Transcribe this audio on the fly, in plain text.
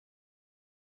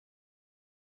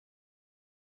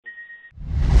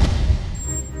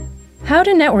How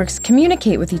do networks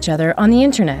communicate with each other on the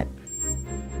Internet?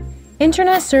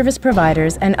 Internet service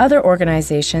providers and other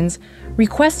organizations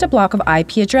request a block of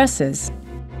IP addresses,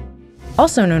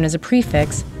 also known as a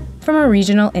prefix, from a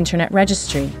regional Internet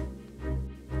registry.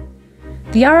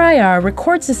 The RIR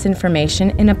records this information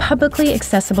in a publicly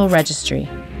accessible registry.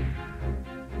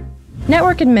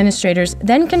 Network administrators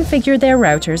then configure their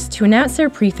routers to announce their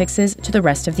prefixes to the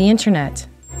rest of the Internet.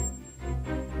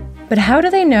 But how do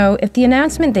they know if the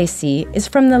announcement they see is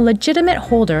from the legitimate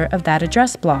holder of that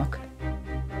address block?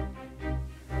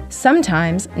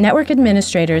 Sometimes, network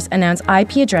administrators announce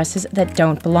IP addresses that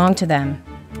don't belong to them,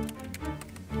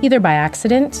 either by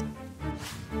accident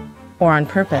or on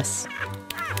purpose.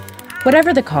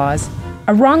 Whatever the cause,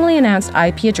 a wrongly announced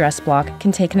IP address block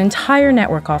can take an entire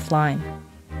network offline.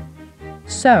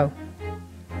 So,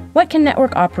 what can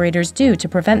network operators do to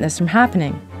prevent this from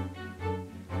happening?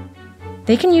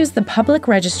 They can use the public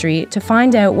registry to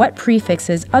find out what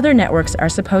prefixes other networks are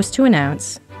supposed to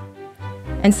announce,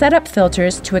 and set up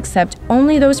filters to accept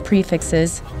only those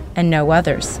prefixes and no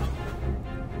others.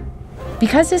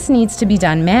 Because this needs to be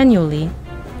done manually,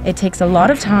 it takes a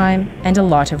lot of time and a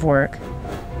lot of work.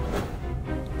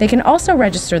 They can also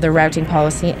register their routing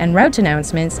policy and route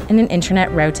announcements in an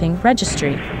Internet routing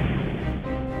registry.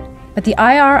 But the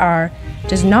IRR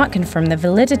does not confirm the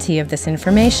validity of this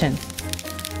information.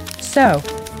 So,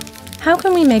 how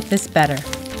can we make this better?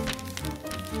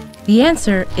 The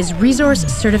answer is resource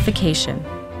certification.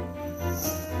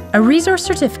 A resource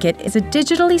certificate is a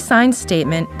digitally signed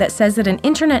statement that says that an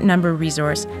Internet number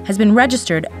resource has been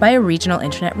registered by a regional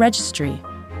Internet registry.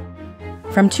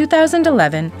 From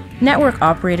 2011, network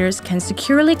operators can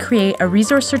securely create a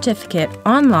resource certificate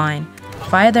online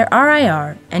via their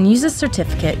RIR and use a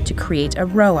certificate to create a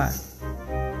ROA.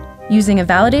 Using a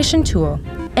validation tool,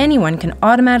 anyone can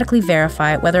automatically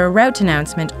verify whether a route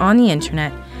announcement on the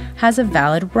Internet has a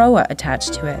valid ROA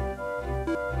attached to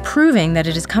it, proving that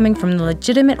it is coming from the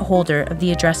legitimate holder of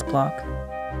the address block.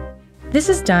 This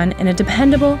is done in a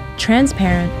dependable,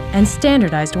 transparent, and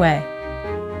standardized way.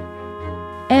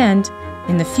 And,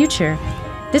 in the future,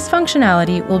 this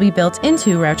functionality will be built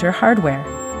into router hardware.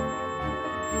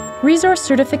 Resource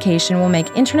certification will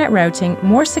make Internet routing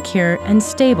more secure and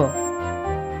stable.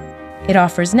 It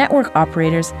offers network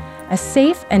operators a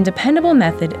safe and dependable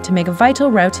method to make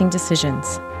vital routing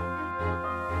decisions.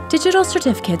 Digital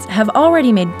certificates have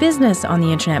already made business on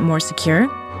the Internet more secure.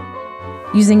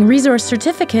 Using resource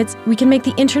certificates, we can make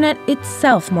the Internet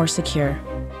itself more secure.